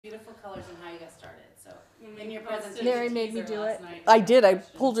Beautiful colors and how you got started. So in your presentation, Mary made me do it. I did. I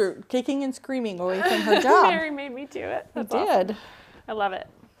pulled her kicking and screaming away from her job. Mary made me do it. That's I awesome. did. I love it.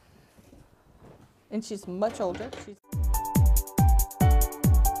 And she's much older.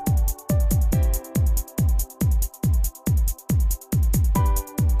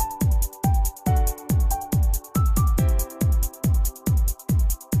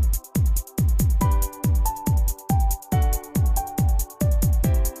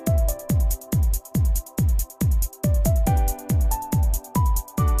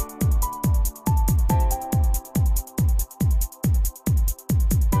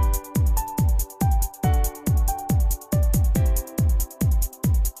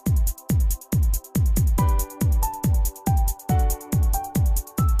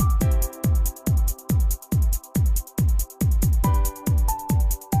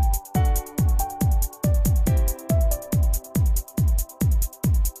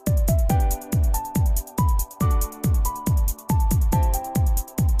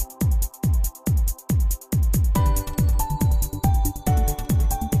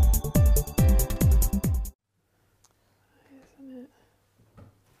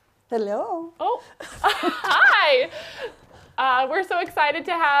 Hello. Oh, hi. We're so excited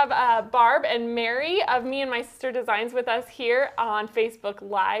to have Barb and Mary of Me and My Sister Designs with us here on Facebook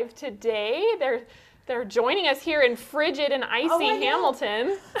Live today. They're joining us here in frigid and icy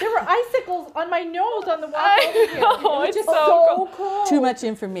Hamilton. There were icicles on my nose on the walk over here. It was just so cool. Too much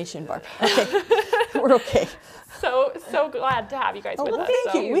information, Barb. Okay. We're okay. So glad to have you guys with well, us.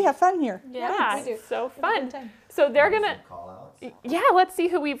 thank you. We have fun here. Yeah, we do. so fun. time. So they're gonna. Yeah, let's see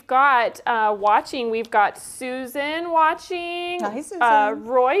who we've got watching. We've got Susan watching. Hi, Susan.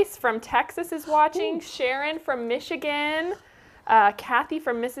 Royce from Texas is watching. Sharon from Michigan. Kathy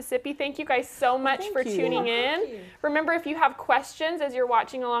from Mississippi. Thank you guys so much for tuning in. Remember, if you have questions as you're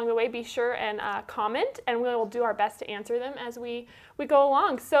watching along the way, be sure and comment, and we will do our best to answer them as we go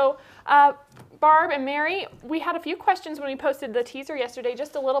along. So Barb and Mary, we had a few questions when we posted the teaser yesterday,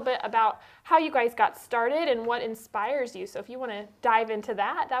 just a little bit about how you guys got started and what inspires you. So if you want to dive into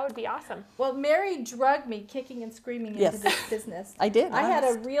that, that would be awesome. Well, Mary drugged me kicking and screaming into this business. I did. I had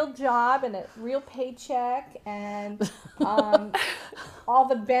a real job and a real paycheck and all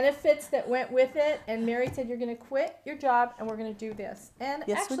the benefits that went with it. And Mary said, "You're going to quit your job and we're going to do this." And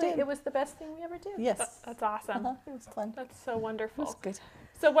Yes, we actually, did. it was the best thing we ever did. Yes. That's awesome. It was fun. That's so wonderful. It was good.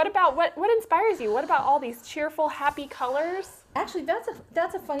 So what about what inspires you? What about all these cheerful, happy colors? Actually,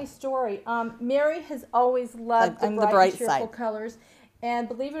 that's a funny story. Mary has always loved I'm the the bright, bright cheerful side. colors. And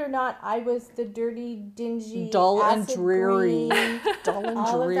believe it or not, I was the dirty, dingy, Dull and acid dreary. green, Dull and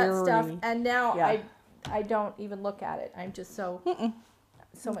all dreary. of that stuff. And now Yeah. I don't even look at it. I'm just so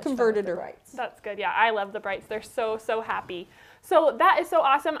much Converted fun with the her. brights. That's good. Yeah, I love the brights. They're so happy. So that is so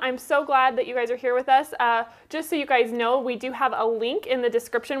awesome. I'm so glad that you guys are here with us. Just so you guys know, we do have a link in the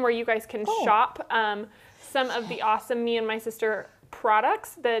description where you guys can shop some of the awesome Me and My Sister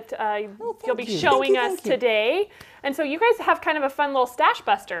products that you'll be showing us today. And so you guys have kind of a fun little stash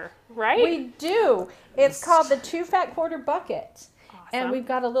buster, right? We do. It's called the 2 Fat Quarter Bucket. Awesome. And we've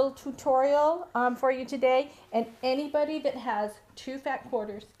got a little tutorial for you today. And anybody that has 2 fat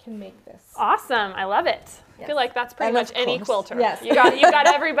quarters can make this. Awesome. I love it. I feel like that's pretty And much of any course. quilter. Yes. You got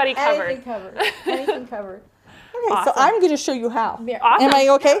everybody covered. Anything covered. Anything covered. Okay, Awesome. so I'm going to show you how. Awesome. Am I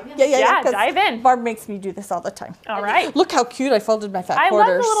okay? Yeah, 'cause dive in. Barb makes me do this all the time. All right. Look how cute I folded my fat I love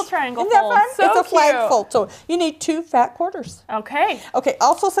quarters. the little triangle Isn't that fold. fun? So it's a flag cute. fold. So you need 2 fat quarters. Okay. Okay,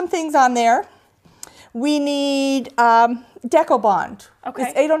 also some things on there. We need Deco Bond. Okay.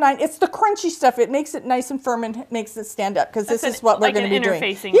 It's 809. It's the crunchy stuff. It makes it nice and firm and it makes it stand up because this is what we're going to be doing.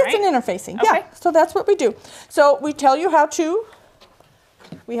 interfacing, It's right? an interfacing. Okay. Yeah. So that's what we do. So we tell you how to.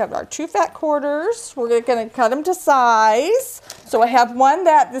 We have our 2 fat quarters. We're going to cut them to size. So I have one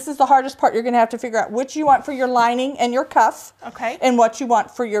that, this is the hardest part. You're going to have to figure out which you want for your lining and your cuff. Okay. And what you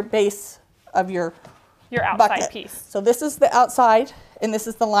want for your base of your Your outside bucket. piece. So this is the outside and this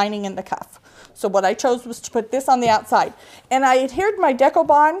is the lining and the cuff. So what I chose was to put this on the outside. And I adhered my Deco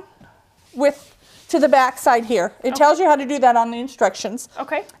Bond to the back side here. It tells you how to do that on the instructions.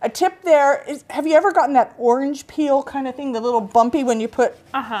 Okay. A tip there is, have you ever gotten that orange peel kind of thing, the little bumpy when you put,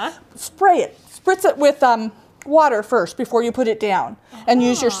 spray it. Spritz it with water first before you put it down and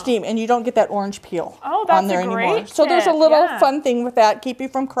use your steam and you don't get that orange peel on there anymore. So there's a little fun thing with that, keep you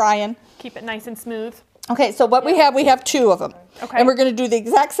from crying. Keep it nice and smooth. Okay, so what we have 2 of them. Okay. And we're going to do the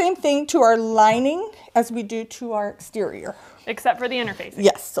exact same thing to our lining as we do to our exterior. Except for the interfacing.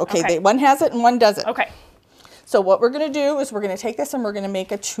 Yes, okay. One has it and one doesn't. Okay. So what we're going to do is we're going to take this and we're going to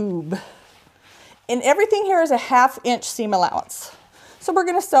make a tube. And everything here is a 1/2 inch seam allowance. So we're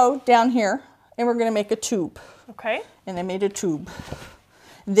going to sew down here, and we're going to make a tube. Okay. And I made a tube.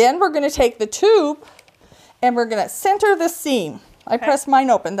 Then we're going to take the tube, and we're going to center the seam. I pressed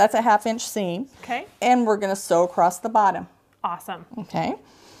mine open. That's a 1/2 inch seam. Okay. And we're going to sew across the bottom. Awesome. Okay.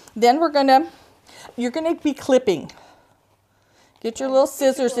 Then you're going to be clipping. Get your little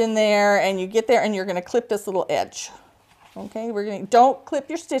scissors in there, and you get there, and you're going to clip this little edge. Okay. Don't clip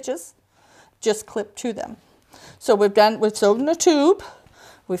your stitches. Just clip to them. So we've sewed in a tube.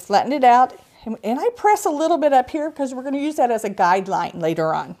 We've flattened it out. And I press a little bit up here because we're going to use that as a guideline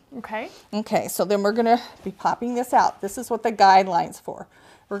later on. Okay. Okay, so then we're going to be popping this out. This is what the guideline's for.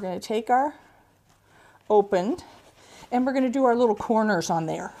 We're going to take our opened, and we're going to do our little corners on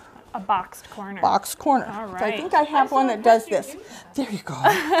there. A boxed corner. Boxed corner. All right. So I think I have one that does this. There you go.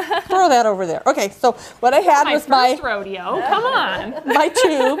 Throw that over there. Okay, so what I had was my first rodeo. Come on. my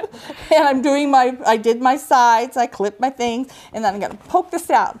tube, and I did my sides, I clipped my things, and then I'm going to poke this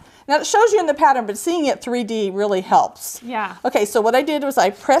out. Now it shows you in the pattern, but seeing it 3D really helps. Yeah. Okay, so what I did was I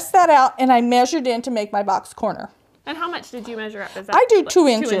pressed that out and I measured in to make my box corner. And how much did you measure up? Is that I do like 2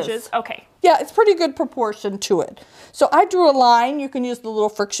 inches. 2 inches? Okay. Yeah, it's pretty good proportion to it. So I drew a line. You can use the little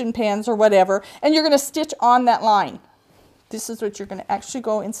friction pans or whatever, and you're going to stitch on that line. This is what you're going to actually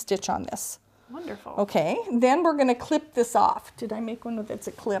go and stitch on this. Wonderful. Okay, then we're going to clip this off. Did I make one that's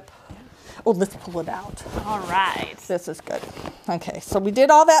a clip? Oh, let's pull it out. All right. This is good. Okay, so we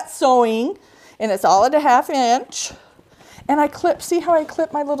did all that sewing, and it's all at a 1/2 inch. And I clipped, see how I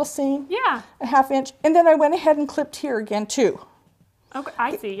clipped my little seam? Yeah. A 1/2 inch. And then I went ahead and clipped here again too. Okay,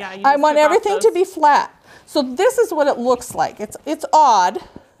 I see. Yeah. I want everything to be flat. So this is what it looks like. It's odd,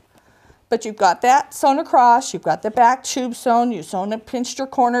 but you've got that sewn across, you've got the back tube sewn, you sewn and pinched your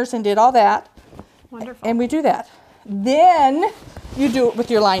corners and did all that. Wonderful. And we do that. Then you do it with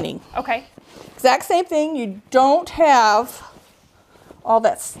your lining. Okay. Exact same thing. You don't have all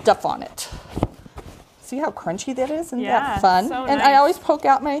that stuff on it. See how crunchy that is? Isn't that fun? So and nice. I always poke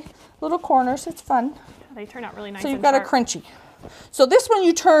out my little corners. It's fun. They turn out really nice. So you've and got a sharp. crunchy. So this one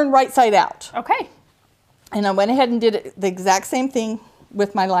you turn right side out. Okay. And I went ahead and did it the exact same thing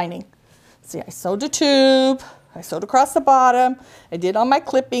with my lining. See, I sewed a tube. I sewed across the bottom. I did all my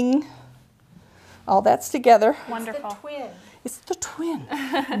clipping. All that's together. Wonderful. The twin. It's the twin.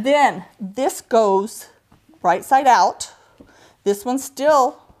 Then this goes right side out. This one's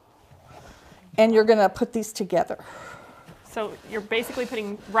still. And you're going to put these together. So you're basically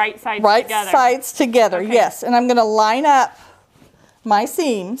putting right sides Right together. sides together, Okay. yes. And I'm going to line up my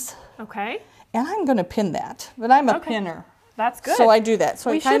seams. Okay. And I'm going to pin that. But I'm a Okay. pinner. That's good. So I do that.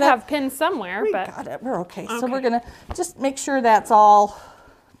 So we I should kinda, have pins somewhere, we but got it. We're okay. So Okay. we're going to just make sure that's all.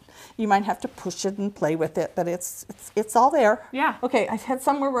 You might have to push it and play with it, but it's all there. Yeah. Okay, I had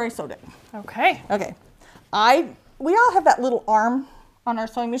somewhere where I sewed it. okay. Okay. We all have that little arm on our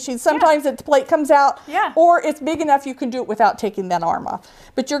sewing machine. Sometimes its plate comes out, Yeah. or it's big enough you can do it without taking that arm off.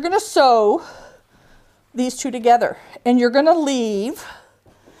 But you're going to sew these two together, and you're going to leave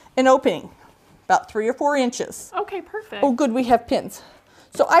an opening about 3 or 4 inches. Okay, perfect. Oh, good, we have pins.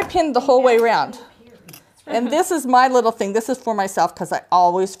 So I pinned the whole way around. And this is my little thing. This is for myself because I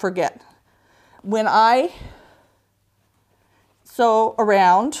always forget. When I sew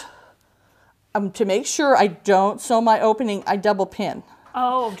around, to make sure I don't sew my opening, I double pin.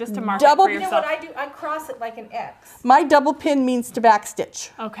 Oh, just to mark Double- it for You You know yourself. what I do? I cross it like an X. My double pin means to back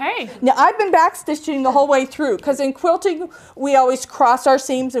stitch. Okay. Now I've been back stitching the whole way through because in quilting we always cross our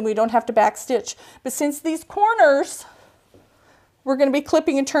seams and we don't have to back stitch. But since these corners we're going to be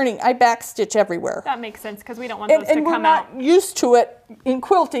clipping and turning, I back stitch everywhere. That makes sense because we don't want those to And we're come not out. used to it in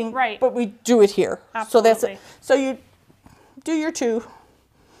quilting, Right. but we do it here. So that's it. Absolutely. So you do your 2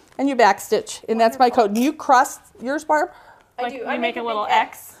 and you back stitch, and that's my code. Do you cross yours, Barb? I Like do. you I make a big little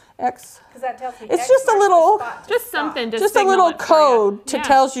X. X. Because that tells me It's X just a marks the little- spot to Just stop. something to Just a signal little it for you. code to Yeah,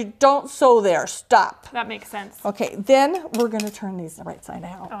 tells you don't sew there, stop. That makes sense. Okay, then we're going to turn these right side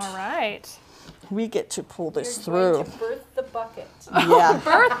out. All right. We get to pull this You're going through. to birth the bucket. Yeah.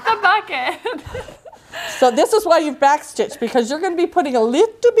 Birth the bucket. So this is why you've back stitched, because you're going to be putting a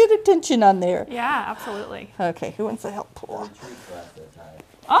little bit of tension on there. Yeah, absolutely. Okay, who wants to help pull?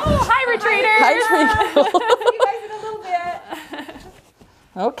 Oh, hi, retreaters. Hi, Treacle. You guys in a little bit.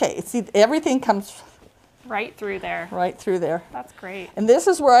 Okay, see, everything comes Right through there. right through there. That's great. And this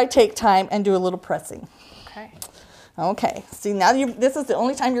is where I take time and do a little pressing. Okay. Okay, see now this is the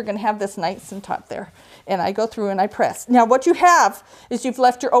only time you're going to have this nice and taut there. And I go through and I press. Now what you have is you've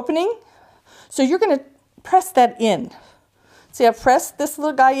left your opening, so you're going to press that in. See, I've pressed this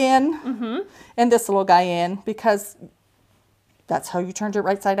little guy in and this little guy in because that's how you turned it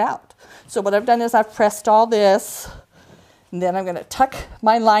right side out. So what I've done is I've pressed all this And then I'm going to tuck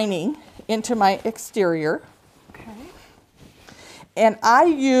my lining into my exterior. Okay. And I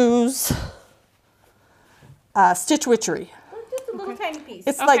use Stitch Witchery. Just a little tiny piece.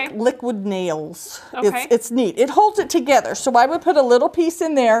 It's Okay. like liquid nails. Okay. It's neat. It holds it together. So I would put a little piece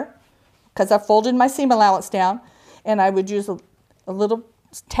in there because I folded my seam allowance down, and I would use a little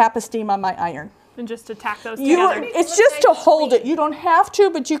tap of steam on my iron. And just to tack those You, together. it's just to hold it. You don't have to,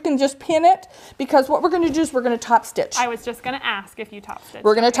 but you can just pin it because what we're going to do is we're going to top stitch. I was just going to ask if you top stitch.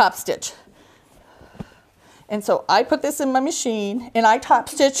 We're going to top stitch. And so I put this in my machine and I top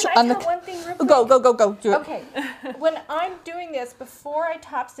stitch Can I on the. tell one thing real quick? Go. Do it. Okay, when I'm doing this, before I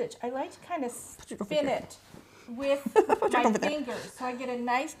top stitch, I like to kind of spin it with my over there. fingers, so I get a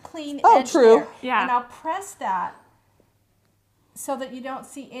nice clean Oh, edge true. there. Yeah. And I'll press that so that you don't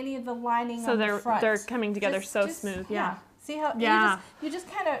see any of the lining So on the front. they're coming together so smooth, yeah. See how Yeah. you just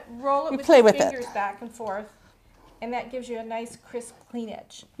kind of roll it You with play your with it. fingers back and forth, and that gives you a nice crisp clean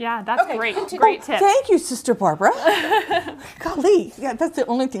edge. Yeah, that's Okay, great. continue. Great tip. Thank you, Sister Barbara. Golly, yeah, that's the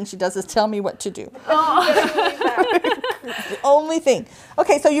only thing she does is tell me what to do. The only thing.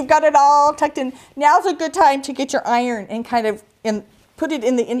 Okay, so you've got it all tucked in. Now's a good time to get your iron and kind of put it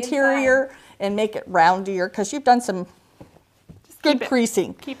in the interior and make it roundier because you've done some good keep it-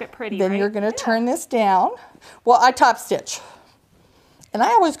 creasing. Keep it pretty, Then right? you're going to turn this down. Well, I top stitch. And I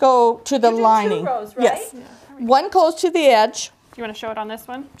always go to the You do two lining. rows, right? Yes. One close to the edge. Do you want to show it on this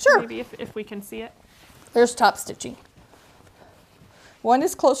one? Sure. Maybe if we can see it. There's top stitching. One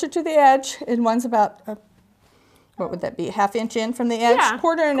is closer to the edge, and one's about, what would that be, a half inch in from the edge? Yeah,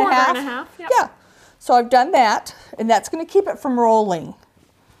 Quarter and quarter a half? and a half, yep. Yeah. So I've done that, and that's going to keep it from rolling.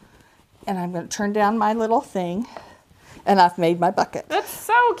 And I'm going to turn down my little thing, and I've made my bucket. That's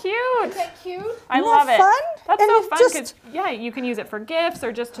so cute. Isn't that cute? I Isn't love that it. fun? That's And so it's fun just- because yeah, you can use it for gifts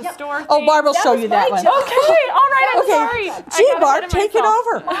or just to Yep. store things. Oh, Barb will That show was you that my one. job. Okay, all right. I'm Okay. sorry. I Gee, got Barb, ahead of take it myself.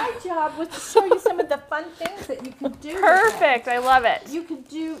 over. My job was to show you some of the fun things that you can do. with it. Perfect. I love it. You could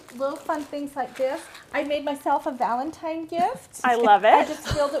do little fun things like this. I made myself a Valentine gift. I love I it. just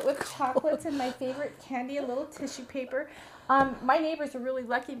filled it with chocolates and my favorite candy, a little tissue paper. My neighbors are really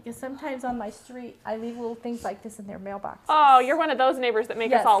lucky because sometimes on my street I leave little things like this in their mailbox. Oh, you're one of those neighbors that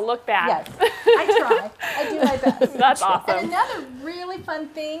make Yes. us all look bad. Yes, I try. I do my best. That's And awesome. another really fun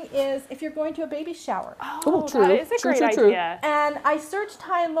thing is if you're going to a baby shower. Oh, true. that is a True, great true. idea. And I searched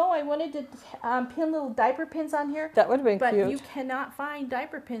high and low. I wanted to pin little diaper pins on here. That would have been But cute. you cannot find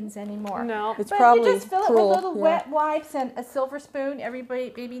diaper pins anymore. No. It's But probably you just fill cruel. it with little yeah. wet wipes and a silver spoon. Every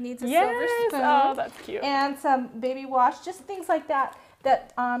baby needs a silver Yes. spoon. Oh, that's cute. And some baby wash, just things like that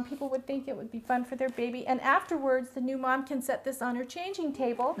people would think it would be fun for their baby. And afterwards, the new mom can set this on her changing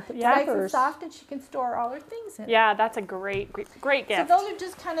table. It's Yeah. nice and Diapers. soft, and she can store all her things in it. Yeah, that's a great So gift. those are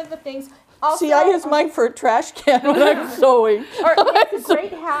just kind of the things. Also, See, I use mine for a trash can when I'm sewing. Or it's a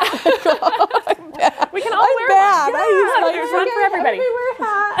great hat. We can all I'm wear bad. one. I use Yeah, mine there's for- one for everybody. Everywhere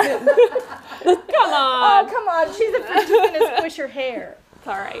hat. Come on. Oh, come on. She's afraid she's going to squish her hair. It's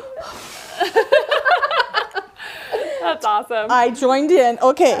all right. That's awesome. I joined in.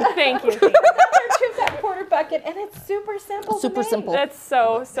 Okay. Thank you. Another two-fat quarter bucket, and it's super simple. to Super make. simple. That's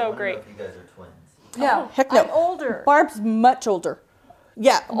so I so wanna know great. if you guys are twins. No, Heck no. I'm older. Barb's much older.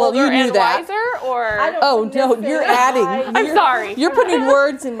 Yeah, well, Older you knew and that. wiser, or I don't Oh, no, necessarily you're adding. like- I'm sorry. You're putting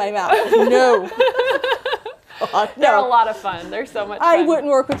words in my mouth. No. God, They're a no. lot of fun. They're so much fun. I wouldn't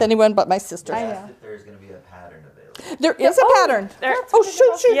work with anyone but my sister. I Asked know. if there's going to be a pattern available. There is a pattern. There, Oh,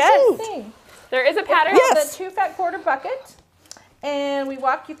 shoot. Yes. Thing. there is a pattern. Yes. The two-fat quarter bucket, and we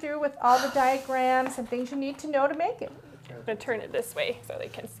walk you through with all the diagrams and things you need to know to make it. I'm going to turn it this way so they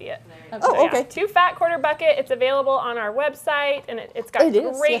can see it. Oh, So, okay. 2 fat quarter bucket. It's available on our website, and it's got It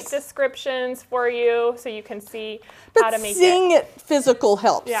is, great yes. descriptions for you so you can see how But to make it. seeing it physical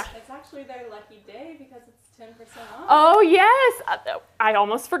helps. Yeah. It's actually their lucky day because it's 10% off. Oh, yes. I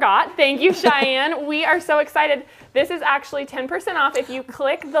almost forgot. Thank you, Cheyenne. We are so excited. This is actually 10% off. If you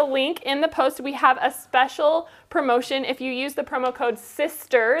click the link in the post, we have a special promotion. If you use the promo code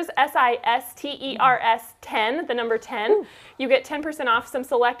SISTERS, SISTERS 10, the number 10, you get 10% off some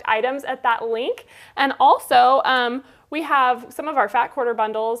select items at that link. And also, we have some of our fat quarter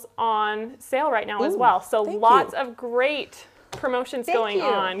bundles on sale right now as Ooh, well. So thank lots you. of great promotions Thank going you.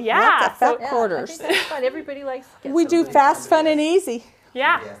 on. Yeah. Lots of fat Yeah, quarters. I think that's fun. Everybody likes to get We do something. fast, fun, and easy.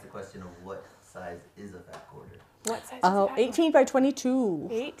 Yeah. They asked the question of what size is a fat quarter. What size is Oh, the fat quarter? 18 by 22.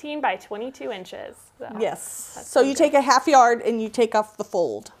 18 by 22 inches. So. Yes. So you take a half yard and you take off the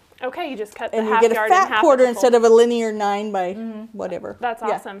fold. Okay, you just cut And the you half get a yard in fat half. quarter at the instead fold. of a linear 9 by whatever. That's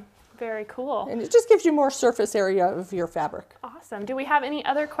Yeah. awesome. Very cool. And it just gives you more surface area of your fabric. Awesome. Do we have any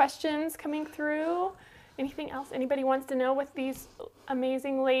other questions coming through Anything else anybody wants to know with these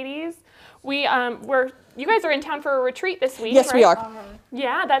amazing ladies? You guys are in town for a retreat this week, Yes, right? we are.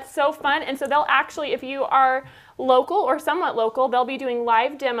 Yeah, that's so fun. And so they'll actually, if you are local or somewhat local, they'll be doing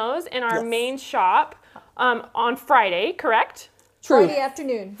live demos in our Yes. main shop on Friday, correct? True. Friday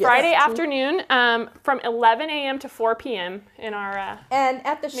afternoon. Yes. Friday True. afternoon from 11 a.m. to 4 p.m. in our And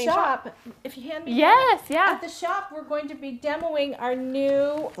at the main shop, if you hand me Yes, yeah. At the shop, we're going to be demoing our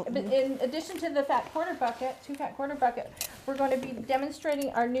new, in addition to the fat quarter bucket, 2 fat quarter bucket, we're going to be demonstrating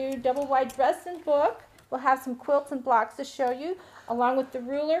our new double wide Dresden book. We'll have some quilts and blocks to show you, along with the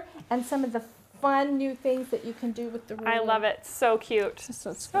ruler and some of the fun new things that you can do with the ruler. I love it. So cute.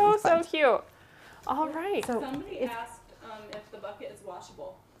 So So cute. All right. So Somebody asked if the bucket is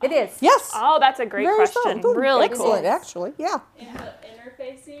washable. it is. Yes. Oh, that's a great Very question. so. Good. Really Excellent, cool. actually. Yeah. And the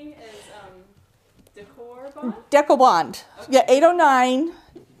interfacing is decor bond. Deco Bond. Yeah, 809.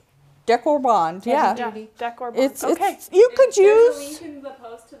 Decor Bond. Yeah. Yeah, decor. It's okay. you If could there's a use. link in the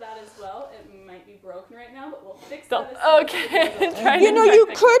post to that as well. It might be broken right now, but we'll fix So- that. as soon as we okay. get it. Trying You to know, check you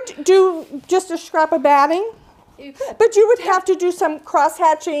the- could do just a scrap of batting. You could. But you would have to do some cross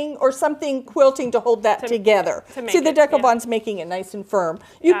hatching or something quilting to hold that together. to make See, the it, Deco yeah. Bond's making it nice and firm.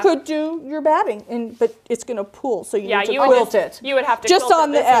 You Yeah. could do your batting, but it's going to pool, so you Yeah, need to you would quilt just, it. You would have to Just quilt on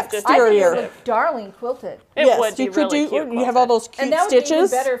it. the This is just- I think it exterior. would look darling quilted. It Yes, would be you could really do. cute. You have all those cute And that would be even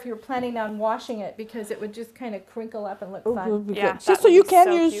stitches. better if you were planning on washing it, because it would just kind of crinkle up and look Oh, fun. would be Yeah, good. that Just so would you be can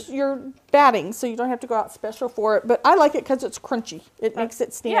so use cute. your batting, so you don't have to go out special for it. But I like it because it's crunchy. It makes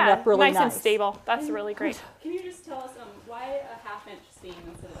it stand Yeah, up really nice and stable. That's really great. Can you just tell us why a 1/2 inch seam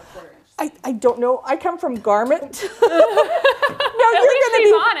instead of a 1/4 inch? I don't know. I come from garment. At least she's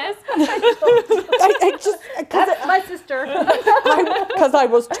be. honest. I just That's my sister. because I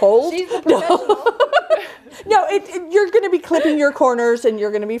was told. She's the professional. No, you're going to be clipping your corners and you're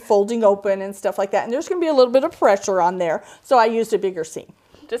going to be folding open and stuff like that. And there's going to be a little bit of pressure on there. So I used a bigger seam.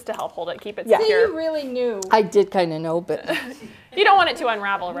 Just to help hold it, keep it Yeah. See, secure. you really knew. I did kind of know, but You don't want it to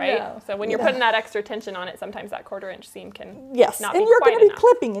unravel, right? No. So when you're putting that extra tension on it, sometimes that 1/4 inch seam can yes. not And be you're quite going to be enough.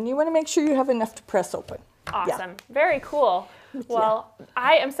 clipping and you want to make sure you have enough to press open. Awesome. Very cool. Well,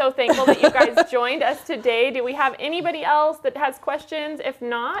 I am so thankful that you guys joined us today. Do we have anybody else that has questions? If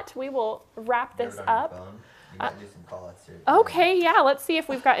not, we will wrap this You're on your up. phone. You might do some call-outs here. Okay, yeah, let's see if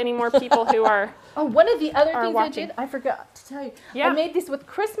we've got any more people who are. Oh, one of the other Are things watching. I did, I forgot to tell you. Yeah. I made this with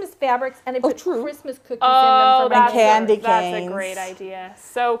Christmas fabrics, and I put true. Christmas cookies Oh, in them for my that's candy that's a canes. great idea.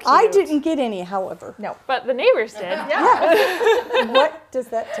 So cute. I didn't get any, however. No. But the neighbors did. What does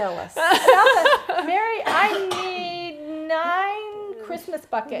that tell us? Mary, I need 9 Christmas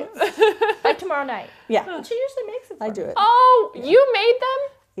buckets by tomorrow night. Yeah, She usually makes it for I me. do it. Oh, you made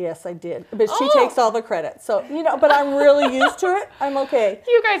them? Yes, I did. But she Oh. takes all the credit. So, but I'm really used to it. I'm okay.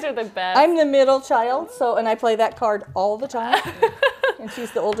 You guys are the best. I'm the middle child, and I play that card all the time. And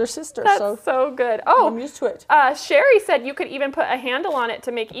she's the older sister, That's so so good. I'm Oh, used to it. Sherry said you could even put a handle on it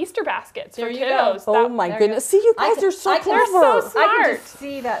to make Easter baskets There for you go. kiddos. Oh That- my there you goodness. See, you I guys can- are so I can- clever. They're so I can Smart. just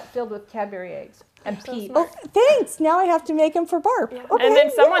see that filled with Cadbury eggs and peas. Oh, thanks. Now I have to make them for Barb. Okay, and then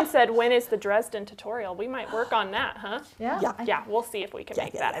someone yeah. said, when is the Dresden tutorial? We might work on that, huh? Yeah. Yeah. Yeah, we'll see if we can Yeah,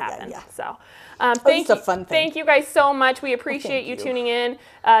 make yeah, that yeah, yeah, happen. yeah. So, it's a fun thing. Thank you guys so much. We appreciate thank you you. tuning in.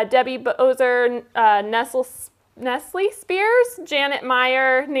 Debbie Bozer, Nestle Spears, Janet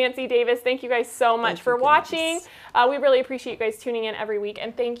Meyer, Nancy Davis. Thank you guys so much Thank for you, watching. goodness. We really appreciate you guys tuning in every week,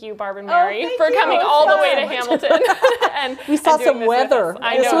 and thank you, Barb and Mary, thank for you. coming It was all the fun. way to Hamilton. and We saw and doing some this with weather. us.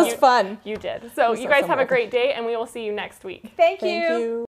 I This know was you, fun. You did. So We you saw guys some have a weather. great day, and we will see you next week. Thank Thank you.